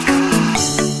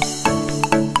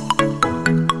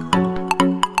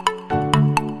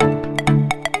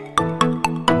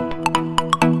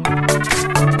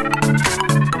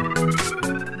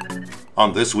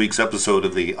On this week's episode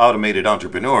of The Automated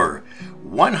Entrepreneur,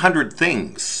 100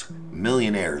 Things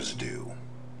Millionaires Do.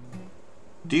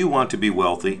 Do you want to be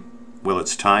wealthy? Well,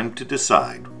 it's time to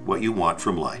decide what you want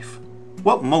from life.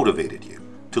 What motivated you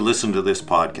to listen to this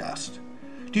podcast?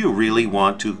 Do you really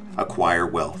want to acquire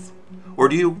wealth? Or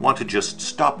do you want to just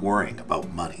stop worrying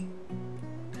about money?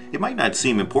 It might not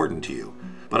seem important to you,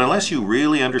 but unless you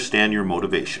really understand your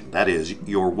motivation, that is,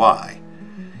 your why,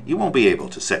 you won't be able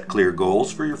to set clear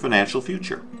goals for your financial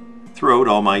future. Throughout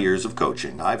all my years of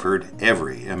coaching, I've heard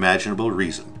every imaginable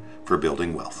reason for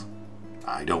building wealth.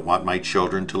 I don't want my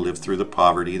children to live through the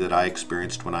poverty that I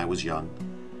experienced when I was young.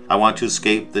 I want to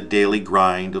escape the daily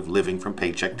grind of living from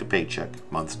paycheck to paycheck,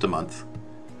 month to month.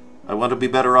 I want to be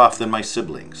better off than my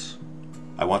siblings.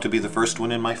 I want to be the first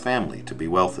one in my family to be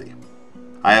wealthy.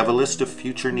 I have a list of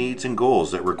future needs and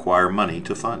goals that require money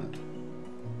to fund.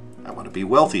 I want to be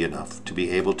wealthy enough to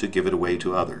be able to give it away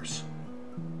to others.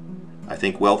 I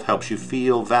think wealth helps you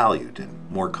feel valued and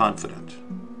more confident.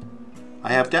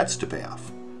 I have debts to pay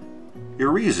off. Your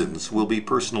reasons will be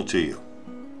personal to you,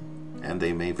 and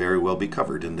they may very well be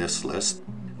covered in this list,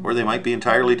 or they might be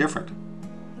entirely different.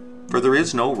 For there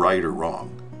is no right or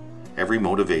wrong. Every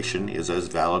motivation is as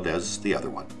valid as the other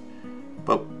one.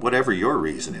 But whatever your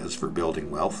reason is for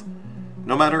building wealth,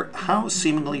 no matter how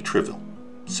seemingly trivial,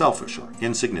 selfish, or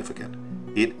insignificant,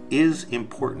 it is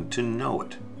important to know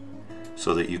it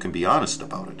so that you can be honest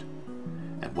about it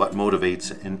and what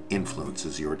motivates and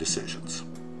influences your decisions.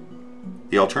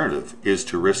 The alternative is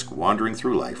to risk wandering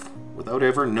through life without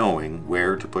ever knowing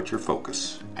where to put your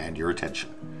focus and your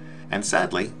attention. And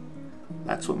sadly,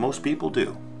 that's what most people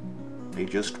do. They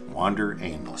just wander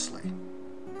aimlessly.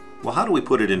 Well, how do we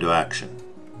put it into action?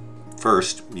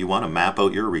 First, you want to map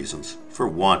out your reasons for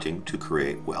wanting to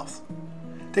create wealth.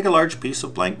 Take a large piece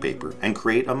of blank paper and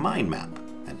create a mind map,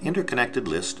 an interconnected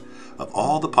list of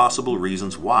all the possible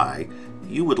reasons why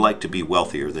you would like to be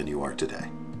wealthier than you are today.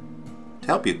 To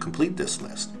help you complete this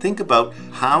list, think about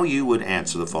how you would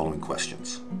answer the following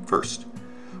questions. First,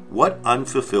 what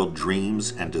unfulfilled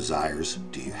dreams and desires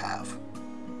do you have?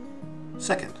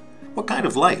 Second, what kind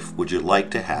of life would you like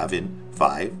to have in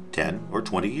 5, 10, or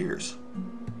 20 years?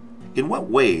 In what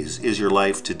ways is your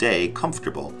life today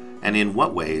comfortable, and in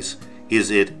what ways is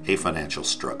it a financial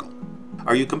struggle?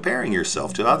 Are you comparing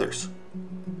yourself to others?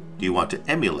 Do you want to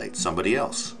emulate somebody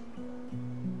else?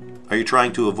 Are you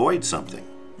trying to avoid something,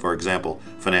 for example,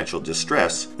 financial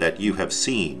distress that you have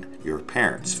seen your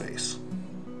parents face?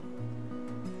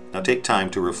 Now take time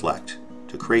to reflect,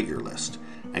 to create your list,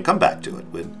 and come back to it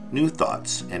when new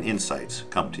thoughts and insights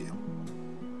come to you.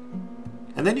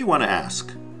 And then you want to ask,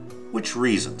 which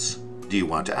reasons do you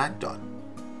want to act on?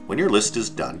 When your list is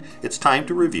done, it's time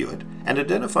to review it and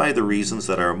identify the reasons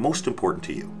that are most important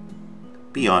to you.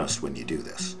 Be honest when you do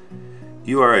this.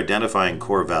 You are identifying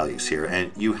core values here,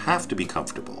 and you have to be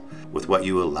comfortable with what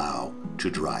you allow to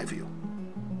drive you.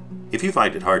 If you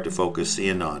find it hard to focus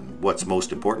in on what's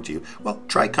most important to you, well,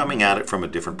 try coming at it from a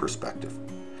different perspective.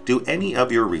 Do any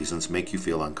of your reasons make you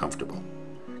feel uncomfortable?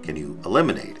 Can you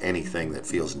eliminate anything that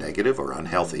feels negative or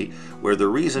unhealthy where the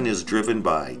reason is driven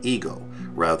by ego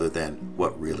rather than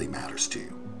what really matters to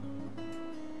you?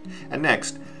 And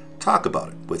next, talk about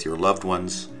it with your loved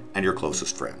ones and your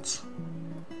closest friends.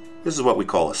 This is what we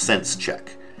call a sense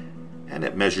check, and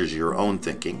it measures your own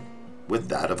thinking with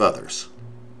that of others.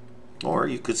 Or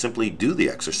you could simply do the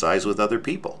exercise with other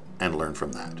people and learn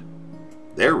from that.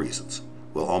 Their reasons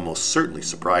will almost certainly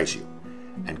surprise you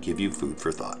and give you food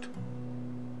for thought.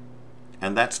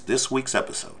 And that's this week's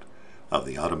episode of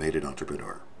The Automated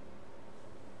Entrepreneur.